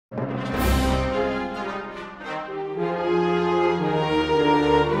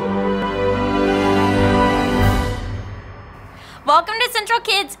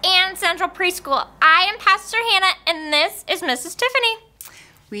Kids and Central Preschool. I am Pastor Hannah, and this is Mrs. Tiffany.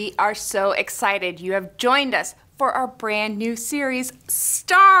 We are so excited you have joined us for our brand new series,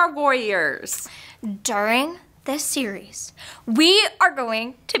 Star Warriors. During this series, we are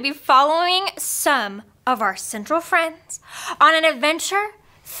going to be following some of our Central friends on an adventure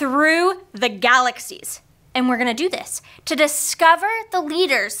through the galaxies. And we're going to do this to discover the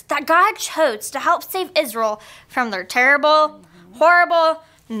leaders that God chose to help save Israel from their terrible, horrible,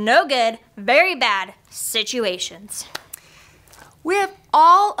 no good, very bad situations. We have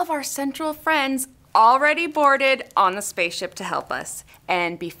all of our Central friends already boarded on the spaceship to help us.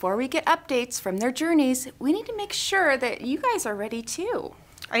 And before we get updates from their journeys, we need to make sure that you guys are ready too.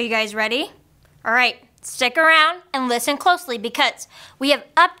 Are you guys ready? All right, stick around and listen closely because we have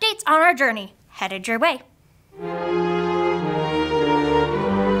updates on our journey headed your way.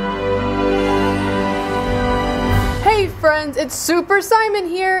 Hey friends, it's Super Simon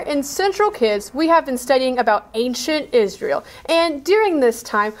here. In Central Kids, we have been studying about ancient Israel. And during this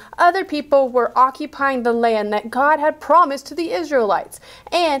time, other people were occupying the land that God had promised to the Israelites.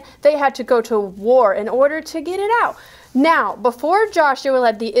 And they had to go to war in order to get it out. Now, before Joshua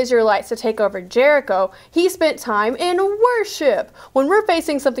led the Israelites to take over Jericho, he spent time in worship. When we're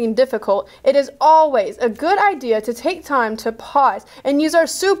facing something difficult, it is always a good idea to take time to pause and use our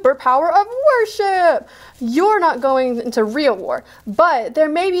superpower of worship. You're not going into real war, but there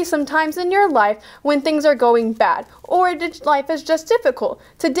may be some times in your life when things are going bad or life is just difficult.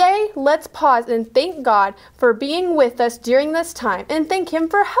 Today, let's pause and thank God for being with us during this time and thank Him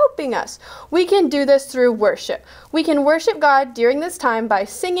for helping us. We can do this through worship. We can worship God during this time by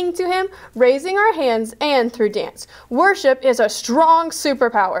singing to Him, raising our hands, and through dance. Worship is a strong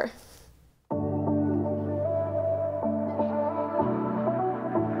superpower.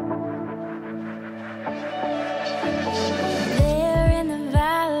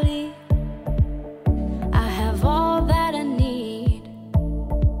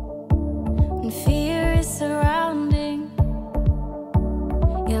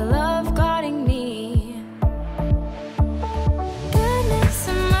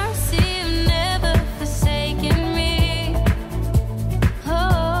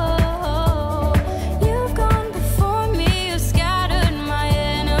 Oh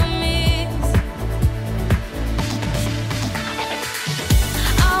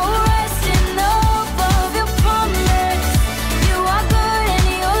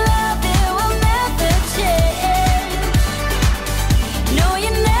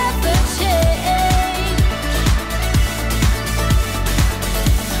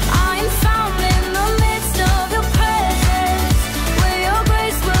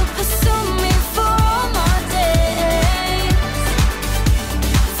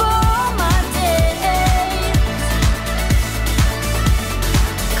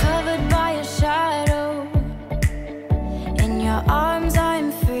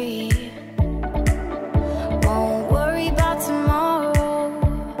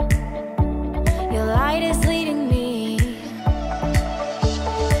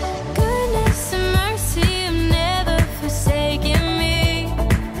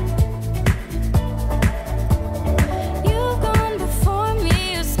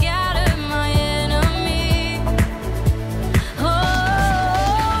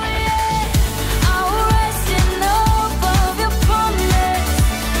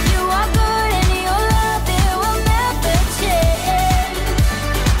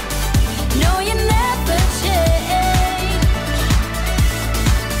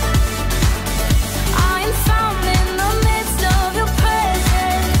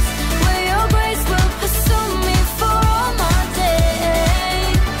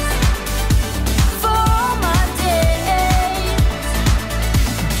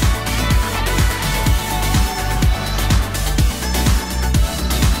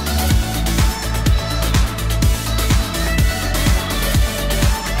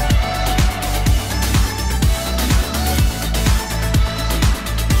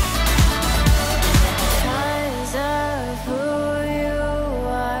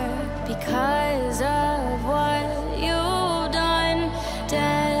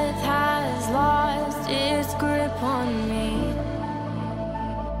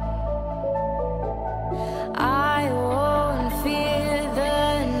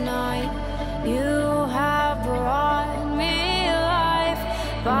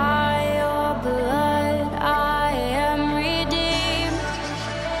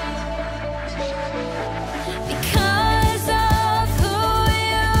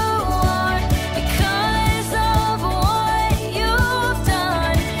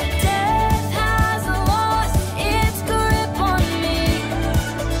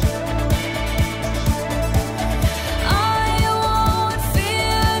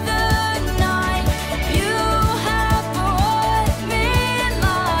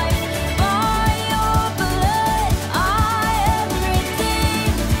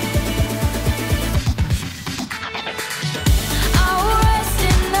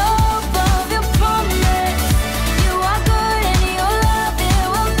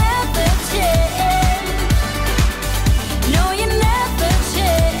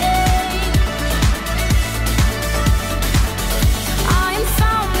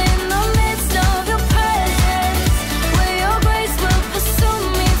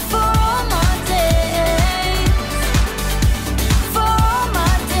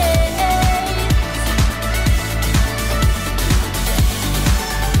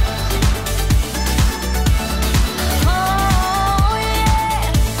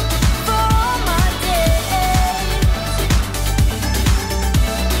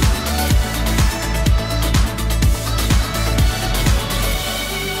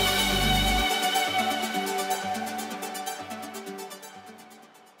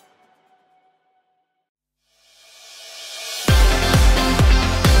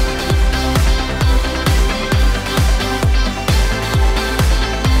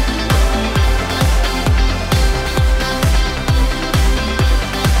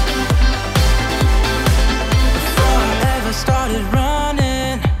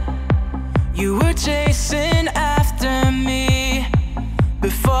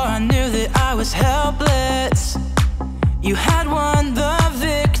I was helpless. You had won the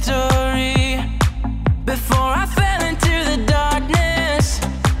victory. Before I fell into the darkness,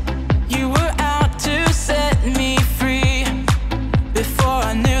 you were out to set me free. Before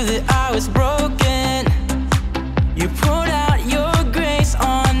I knew that I was broken, you poured out your grace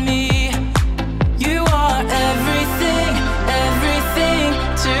on me. You are everything, everything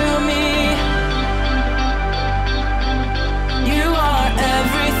to me. You are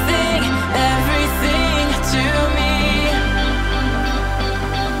everything, everything to me.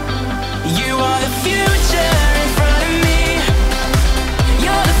 You are the future in front of me.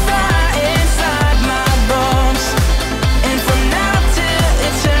 You're the fire inside my bones. And from now till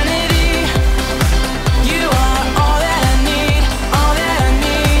eternity, you are all that I need, all that I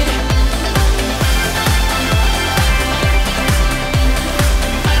need.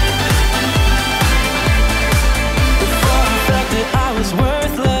 Before I felt that I was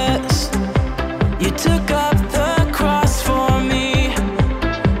worthless, you took up the cross for me.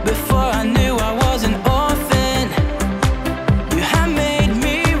 Before I knew I was an orphan, you have made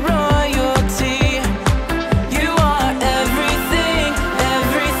me royalty. You are everything,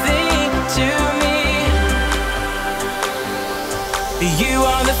 everything to me. You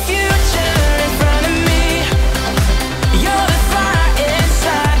are the future in front of me. You're the fire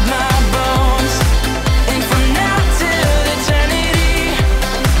inside my bones. And from now till eternity,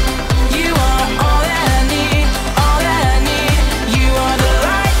 you are all that I need, all that I need. You are the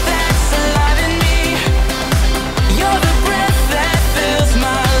light that's alive in me. You're the breath that fills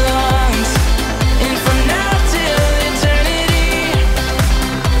my lungs. And from now till eternity,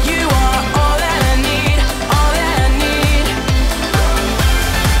 you are all that I need, all that I need.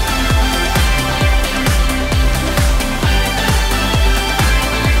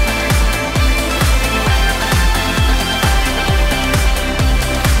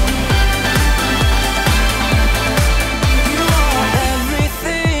 You are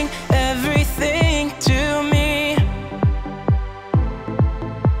everything, everything to me.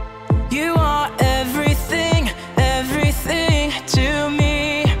 You are everything, everything to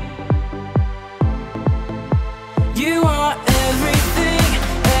me. You are everything,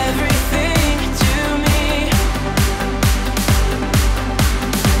 everything to me.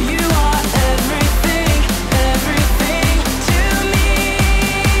 You are everything, everything to me.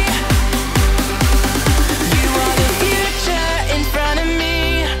 You are the future in front of me.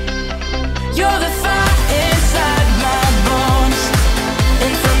 You're the fire inside my bones.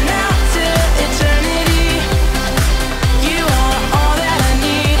 And from now till eternity, you are all that I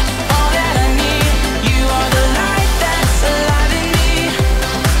need, all that I need. You are the light that's alive in me.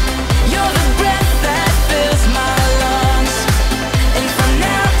 You're the breath that fills my lungs. And from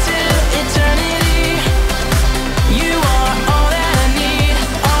now till eternity, you are all that I need,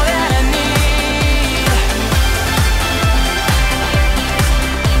 all that I need.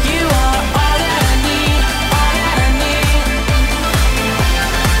 You are all that I need, all that I need.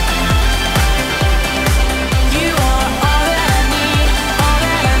 You are all that I need, all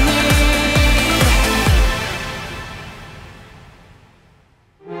that I need.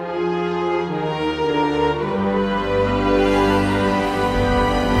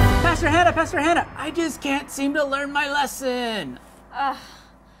 Pastor Hannah, I just can't seem to learn my lesson.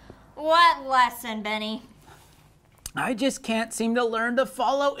 What lesson, Benny? I just can't seem to learn to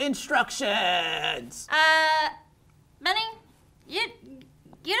follow instructions. Benny, you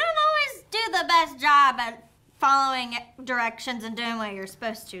don't always do the best job at following directions and doing what you're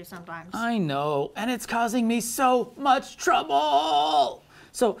supposed to sometimes. I know, and it's causing me so much trouble.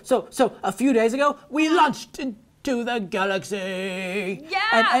 So a few days ago, we launched into the galaxy.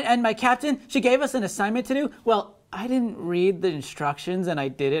 Yeah. And my captain, she gave us an assignment to do. Well, I didn't read the instructions and I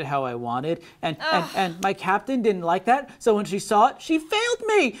did it how I wanted. And my captain didn't like that. So when she saw it, she failed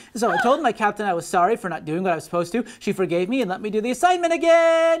me. So I told my captain I was sorry for not doing what I was supposed to. She forgave me and let me do the assignment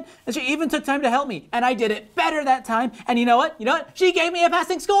again. And she even took time to help me. And I did it better that time. And you know what? She gave me a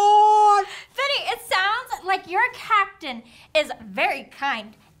passing score. Benny, it sounds like your captain is very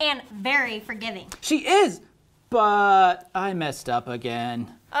kind and very forgiving. She is. But I messed up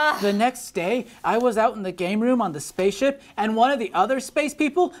again. The next day, I was out in the game room on the spaceship, and one of the other space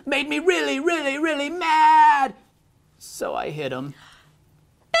people made me really, really, really mad. So I hit him.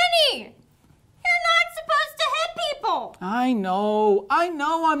 Benny, you're not supposed to hit people. I know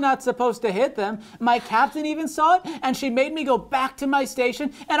I'm not supposed to hit them. My captain even saw it, and she made me go back to my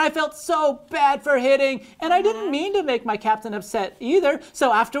station, and I felt so bad for hitting. And I didn't mean to make my captain upset either.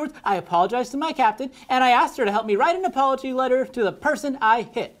 So afterwards, I apologized to my captain, and I asked her to help me write an apology letter to the person I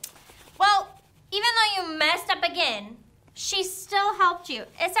hit. Well, even though you messed up again, she still helped you.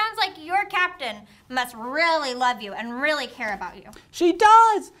 It sounds like your captain must really love you and really care about you. She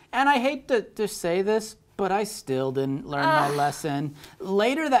does! And I hate to say this, but I still didn't learn my lesson.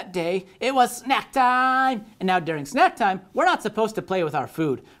 Later that day, it was snack time. And now during snack time, we're not supposed to play with our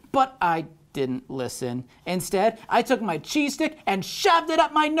food. But I didn't listen. Instead, I took my cheese stick and shoved it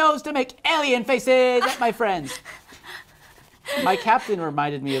up my nose to make alien faces at my friends. My captain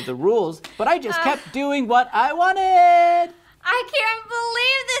reminded me of the rules, but I just kept doing what I wanted. I can't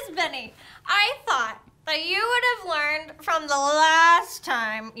believe this, Benny. I thought that you would have learned from the last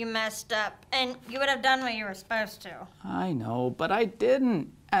time you messed up and you would have done what you were supposed to. I know, but I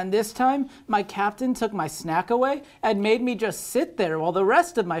didn't. And this time, my captain took my snack away and made me just sit there while the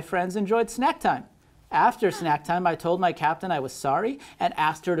rest of my friends enjoyed snack time. After snack time, I told my captain I was sorry and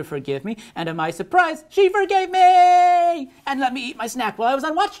asked her to forgive me, and to my surprise, she forgave me and let me eat my snack while I was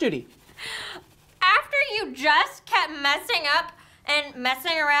on watch duty. After you just kept messing up and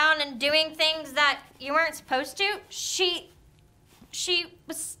messing around and doing things that you weren't supposed to,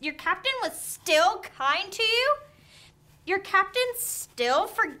 your captain was still kind to you? Your captain still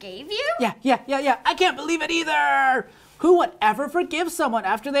forgave you? Yeah. I can't believe it either. Who would ever forgive someone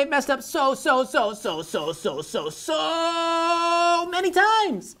after they've messed up so many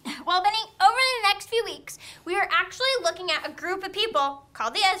times? Well, Benny, over the next few weeks, we are actually looking at a group of people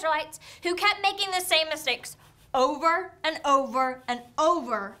called the Israelites who kept making the same mistakes over and over and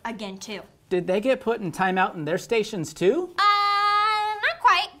over again, too. Did they get put in timeout in their stations too? Not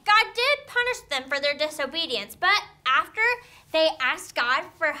quite. God did punish them for their disobedience, but after they asked God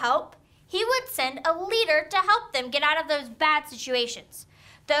for help, He would send a leader to help them get out of those bad situations.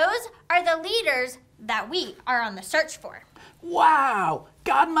 Those are the leaders that we are on the search for. Wow!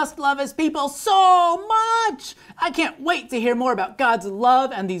 God must love His people so much! I can't wait to hear more about God's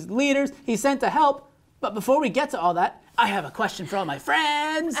love and these leaders He sent to help. But before we get to all that, I have a question for all my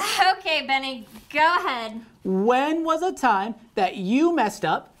friends. Okay, Benny, go ahead. When was a time that you messed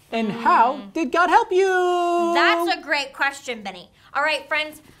up, and how did God help you? That's a great question, Benny. All right,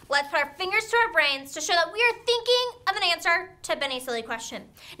 friends, let's put our fingers to our brains to show that we are thinking of an answer to Benny's silly question.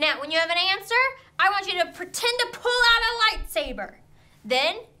 Now, when you have an answer, I want you to pretend to pull out a lightsaber.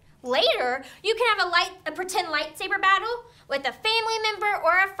 Then, later, you can have a pretend lightsaber battle with a family member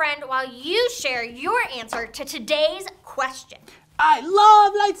or a friend while you share your answer to today's question. I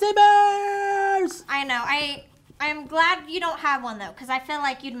love lightsabers! I know. I'm glad you don't have one, though, because I feel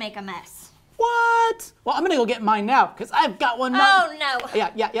like you'd make a mess. What? Well, I'm gonna go get mine now, because I've got one. Oh, no.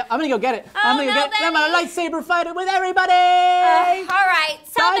 Yeah. I'm gonna go get it. Oh, I'm gonna no, go get Benny. I'm a lightsaber fighter with everybody! All right.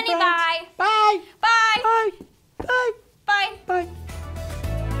 So, Bye, Benny, friends. bye. Bye! Bye. Bye! Bye! Bye. Bye!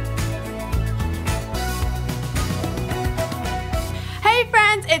 Hey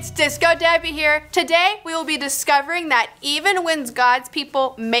friends, it's Disco Debbie here. Today we will be discovering that even when God's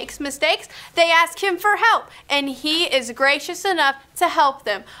people makes mistakes, they ask Him for help, and He is gracious enough to help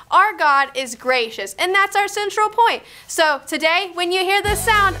them. Our God is gracious, and that's our central point. So today, when you hear this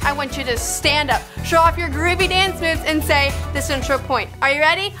sound, I want you to stand up, show off your groovy dance moves, and say the central point. Are you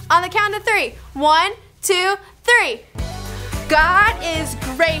ready? On the count of 3. 1, 2, 3. God is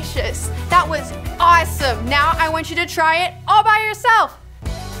gracious. That was awesome. Now I want you to try it all by yourself.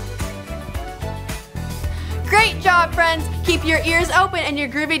 Great job, friends. Keep your ears open and your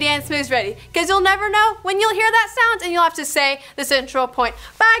groovy dance moves ready, because you'll never know when you'll hear that sound and you'll have to say the central point.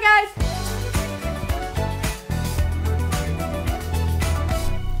 Bye, guys.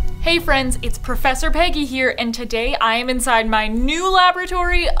 Hey friends, it's Professor Peggy here, and today I am inside my new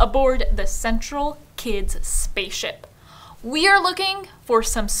laboratory aboard the Central Kids spaceship. We are looking for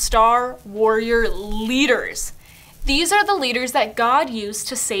some Star Warrior leaders. These are the leaders that God used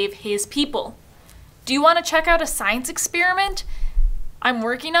to save His people. Do you want to check out a science experiment I'm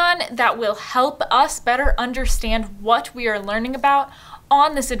working on that will help us better understand what we are learning about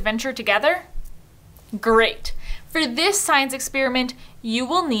on this adventure together? Great. For this science experiment, you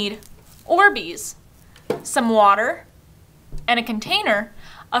will need Orbeez, some water, and a container,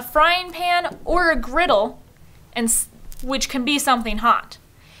 a frying pan or a griddle, which can be something hot.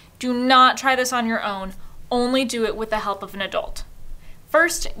 Do not try this on your own, only do it with the help of an adult.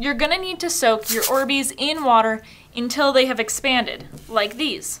 First, you're going to need to soak your Orbeez in water until they have expanded, like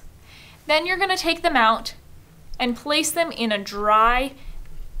these. Then you're going to take them out and place them in a dry,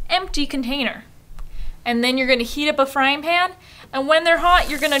 empty container. And then you're going to heat up a frying pan, and when they're hot,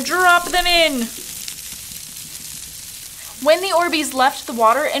 you're going to drop them in. When the Orbeez left the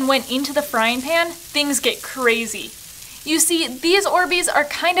water and went into the frying pan, things get crazy. You see, these Orbeez are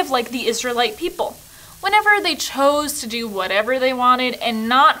kind of like the Israelite people. Whenever they chose to do whatever they wanted and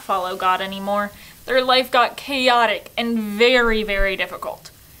not follow God anymore, their life got chaotic and very, very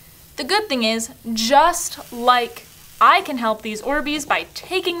difficult. The good thing is, just like I can help these Orbeez by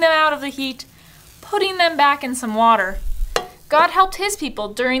taking them out of the heat, putting them back in some water, God helped his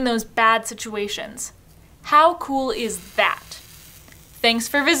people during those bad situations. How cool is that? Thanks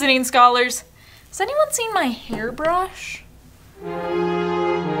for visiting, scholars. Has anyone seen my hairbrush?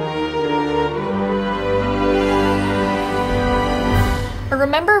 A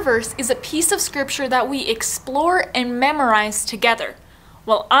Remember Verse is a piece of scripture that we explore and memorize together.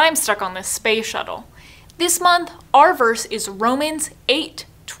 While I'm stuck on this space shuttle. This month, our verse is Romans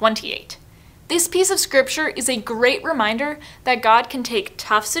 8:28. This piece of scripture is a great reminder that God can take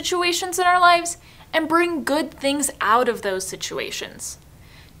tough situations in our lives and bring good things out of those situations.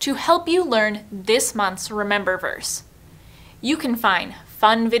 To help you learn this month's Remember Verse, you can find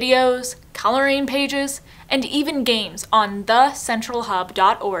fun videos, coloring pages, and even games on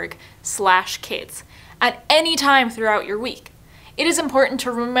thecentralhub.org/kids at any time throughout your week. It is important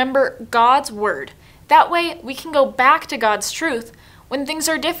to remember God's word. That way we can go back to God's truth when things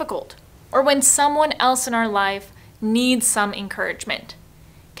are difficult or when someone else in our life needs some encouragement.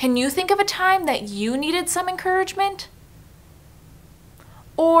 Can you think of a time that you needed some encouragement?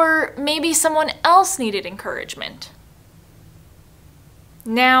 Or maybe someone else needed encouragement?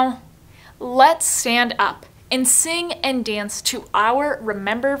 Now, let's stand up and sing and dance to our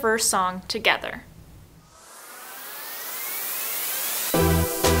Remember Verse song together.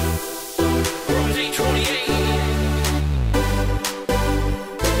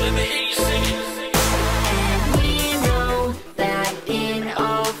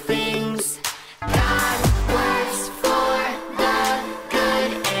 Things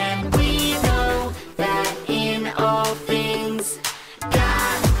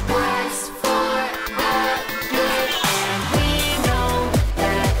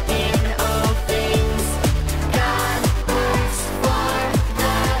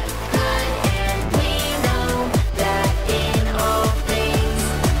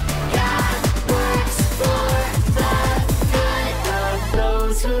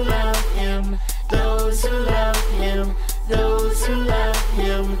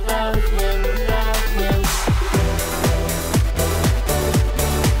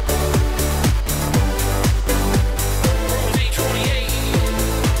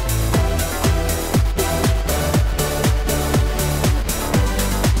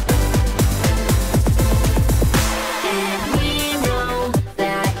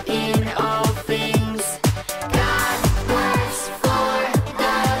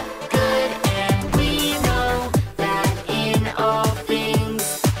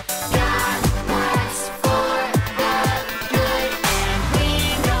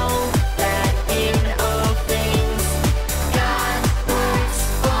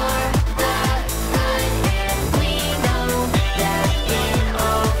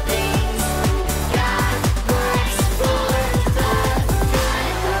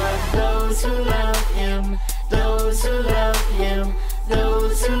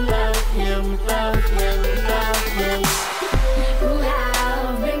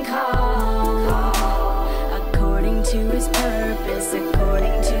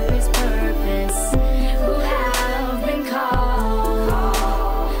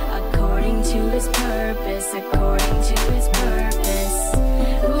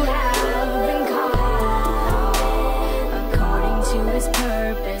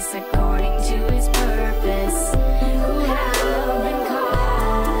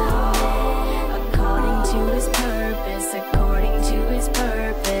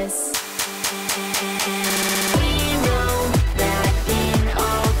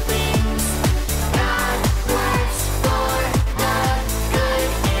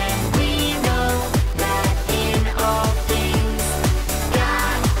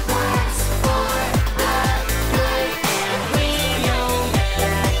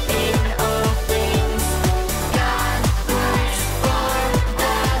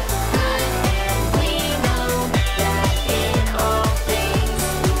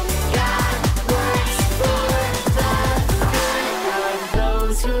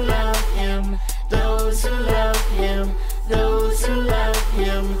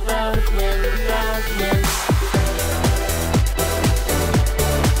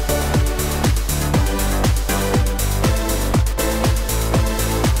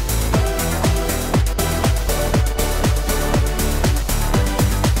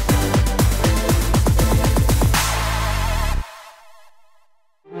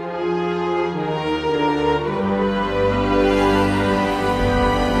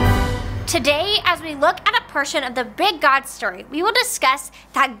portion of the big God story, we will discuss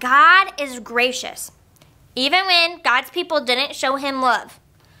that God is gracious. Even when God's people didn't show him love,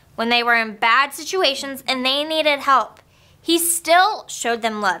 when they were in bad situations and they needed help, he still showed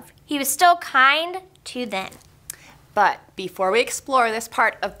them love. He was still kind to them. But before we explore this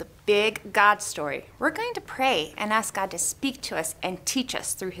part of the big God story, we're going to pray and ask God to speak to us and teach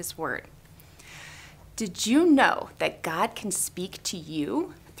us through his word. Did you know that God can speak to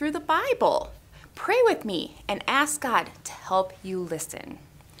you through the Bible? Pray with me and ask God to help you listen.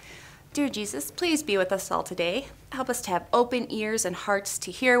 Dear Jesus, please be with us all today. Help us to have open ears and hearts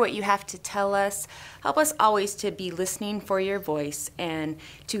to hear what you have to tell us. Help us always to be listening for your voice and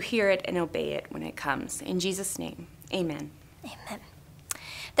to hear it and obey it when it comes. In Jesus' name, amen. Amen.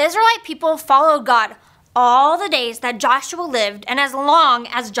 The Israelite people followed God all the days that Joshua lived and as long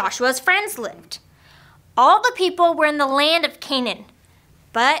as Joshua's friends lived. All the people were in the land of Canaan.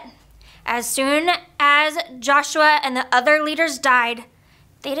 But as soon as Joshua and the other leaders died,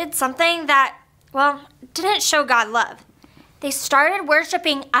 they did something that, didn't show God love. They started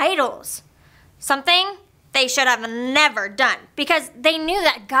worshiping idols, something they should have never done because they knew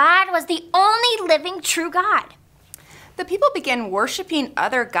that God was the only living true God. The people began worshiping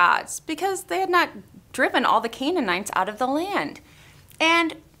other gods because they had not driven all the Canaanites out of the land.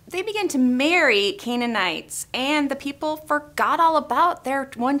 And they began to marry Canaanites, and the people forgot all about their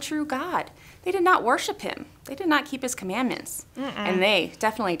one true God. They did not worship him. They did not keep his commandments. And they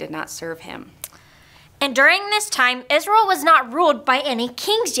definitely did not serve him. And during this time, Israel was not ruled by any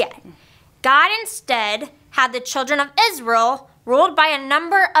kings yet. God instead had the children of Israel ruled by a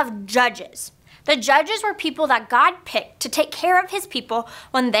number of judges. The judges were people that God picked to take care of his people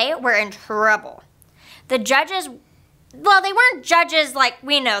when they were in trouble. The judges, they weren't judges like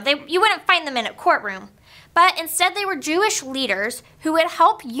we know. You wouldn't find them in a courtroom. But instead, they were Jewish leaders who would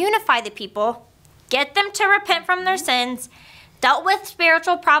help unify the people, get them to repent from their sins, dealt with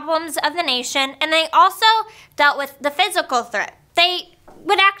spiritual problems of the nation, and they also dealt with the physical threat. They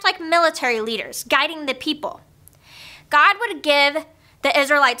would act like military leaders, guiding the people. God would give the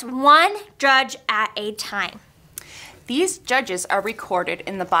Israelites one judge at a time. These judges are recorded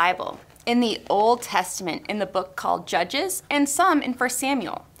in the Bible, in the Old Testament, in the book called Judges, and some in 1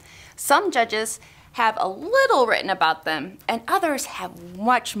 Samuel. Some judges have a little written about them, and others have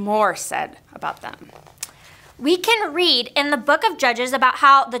much more said about them. We can read in the book of Judges about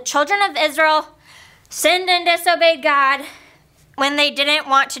how the children of Israel sinned and disobeyed God when they didn't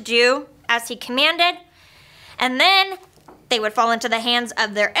want to do as he commanded, and then they would fall into the hands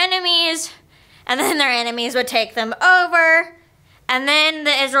of their enemies, and then their enemies would take them over, and then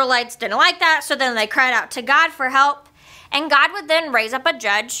the Israelites didn't like that, so then they cried out to God for help, and God would then raise up a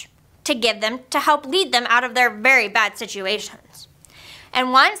judge to give them, to help lead them out of their very bad situations.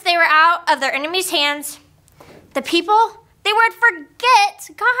 And once they were out of their enemies' hands, the people, they would forget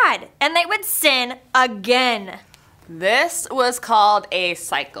God, and they would sin again. This was called a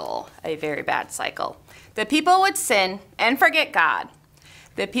cycle, a very bad cycle. The people would sin and forget God.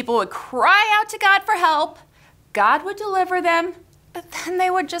 The people would cry out to God for help. God would deliver them, but then they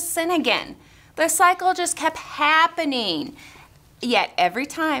would just sin again. The cycle just kept happening. Yet every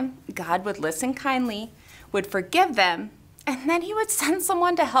time, God would listen kindly, would forgive them, and then he would send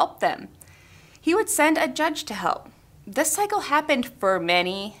someone to help them. He would send a judge to help. This cycle happened for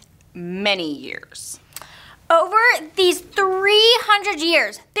many, many years. Over these 300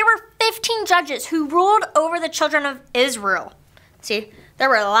 years, there were 15 judges who ruled over the children of Israel. See, there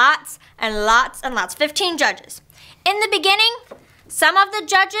were lots and lots and lots, 15 judges. In the beginning, some of the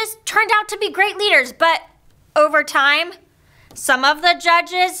judges turned out to be great leaders, but over time, some of the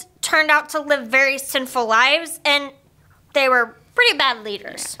judges turned out to live very sinful lives, and they were pretty bad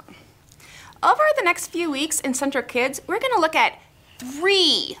leaders. Over the next few weeks in Central Kids, we're going to look at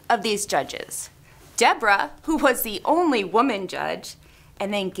 3 of these judges. Deborah, who was the only woman judge,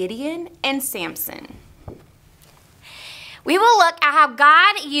 and then Gideon and Samson. We will look at how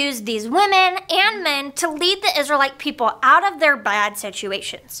God used these women and men to lead the Israelite people out of their bad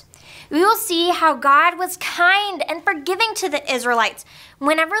situations. We will see how God was kind and forgiving to the Israelites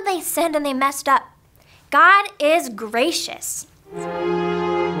whenever they sinned and they messed up. God is gracious.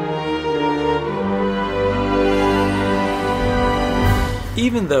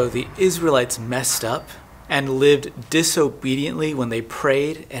 Even though the Israelites messed up and lived disobediently when they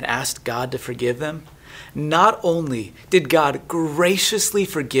prayed and asked God to forgive them, not only did God graciously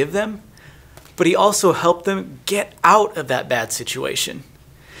forgive them, but he also helped them get out of that bad situation.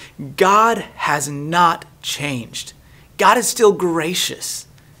 God has not changed. God is still gracious.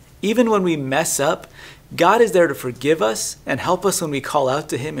 Even when we mess up, God is there to forgive us and help us when we call out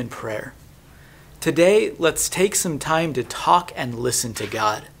to him in prayer. Today, let's take some time to talk and listen to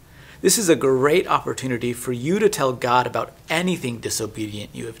God. This is a great opportunity for you to tell God about anything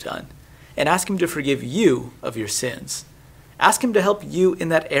disobedient you have done and ask Him to forgive you of your sins. Ask Him to help you in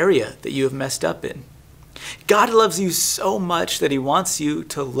that area that you have messed up in. God loves you so much that He wants you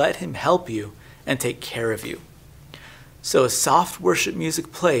to let Him help you and take care of you. So as soft worship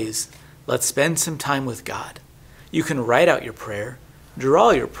music plays, let's spend some time with God. You can write out your prayer,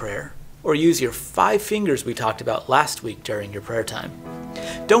 draw your prayer, or use your 5 fingers we talked about last week during your prayer time.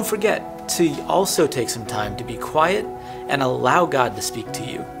 Don't forget to also take some time to be quiet and allow God to speak to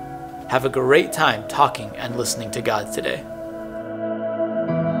you. Have a great time talking and listening to God today.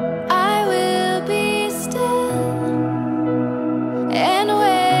 I will be still and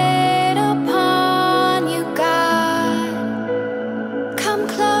wait upon you, God. Come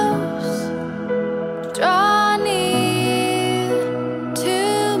close, draw near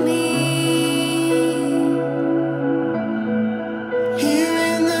to me. Here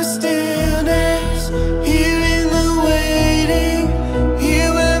in the stillness, here in the waiting,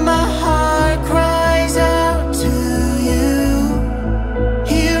 here where my heart cries out to you.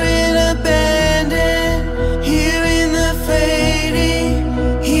 Here in abandon, here in the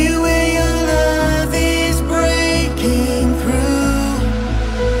fading, here where your love is breaking through.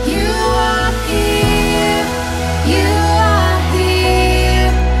 You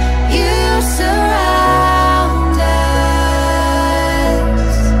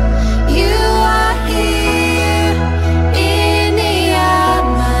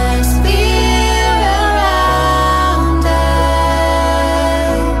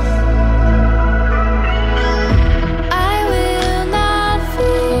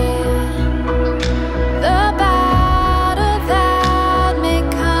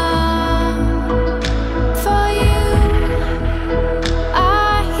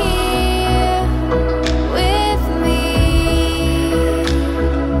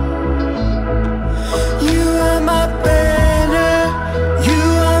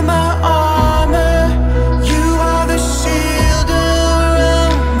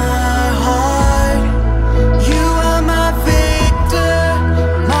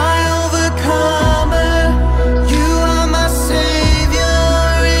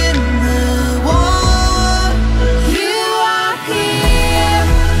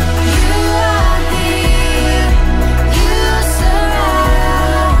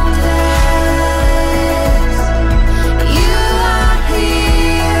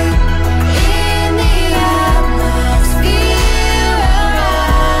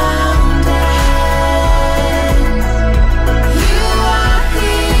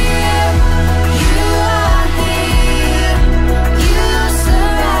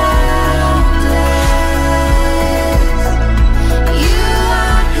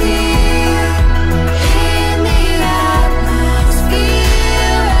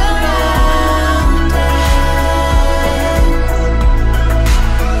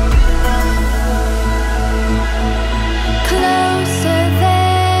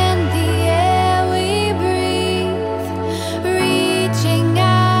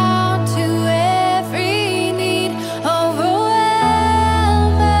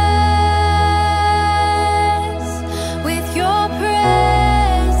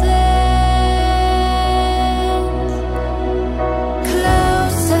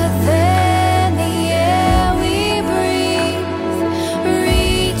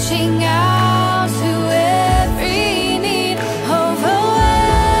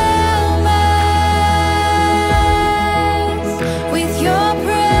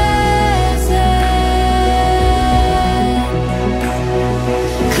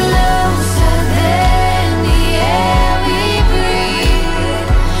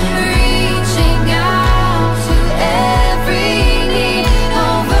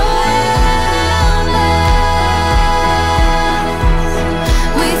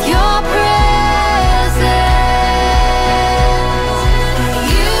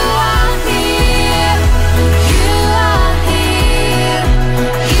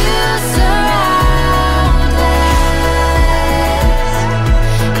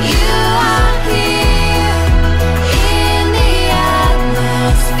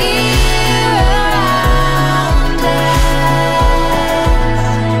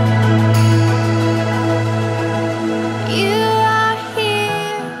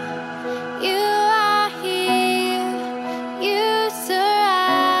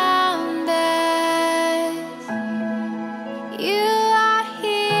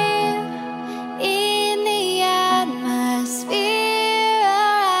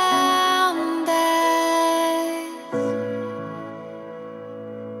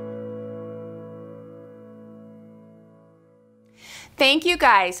Thank you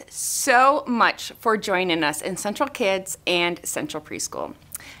guys so much for joining us in Central Kids and Central Preschool.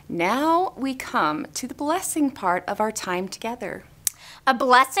 Now we come to the blessing part of our time together. A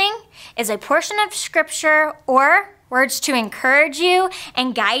blessing is a portion of scripture or words to encourage you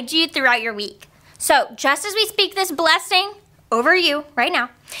and guide you throughout your week. So just as we speak this blessing over you right now,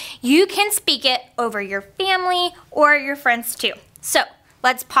 you can speak it over your family or your friends too. So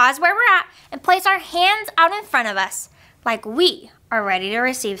let's pause where we're at and place our hands out in front of us like we are ready to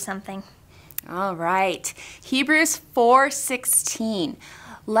receive something. All right, Hebrews 4:16.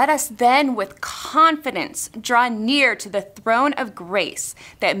 Let us then with confidence draw near to the throne of grace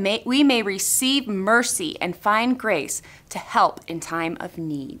that we may receive mercy and find grace to help in time of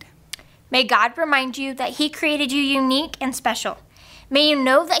need. May God remind you that He created you unique and special. May you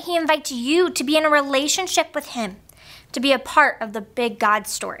know that He invites you to be in a relationship with Him, to be a part of the big God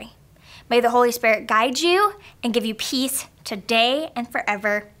story. May the Holy Spirit guide you and give you peace today and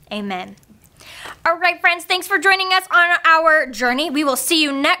forever. Amen. All right, friends, thanks for joining us on our journey. We will see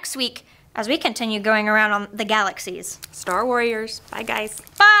you next week as we continue going around on the galaxies. Star Warriors. Bye, guys.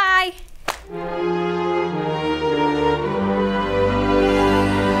 Bye.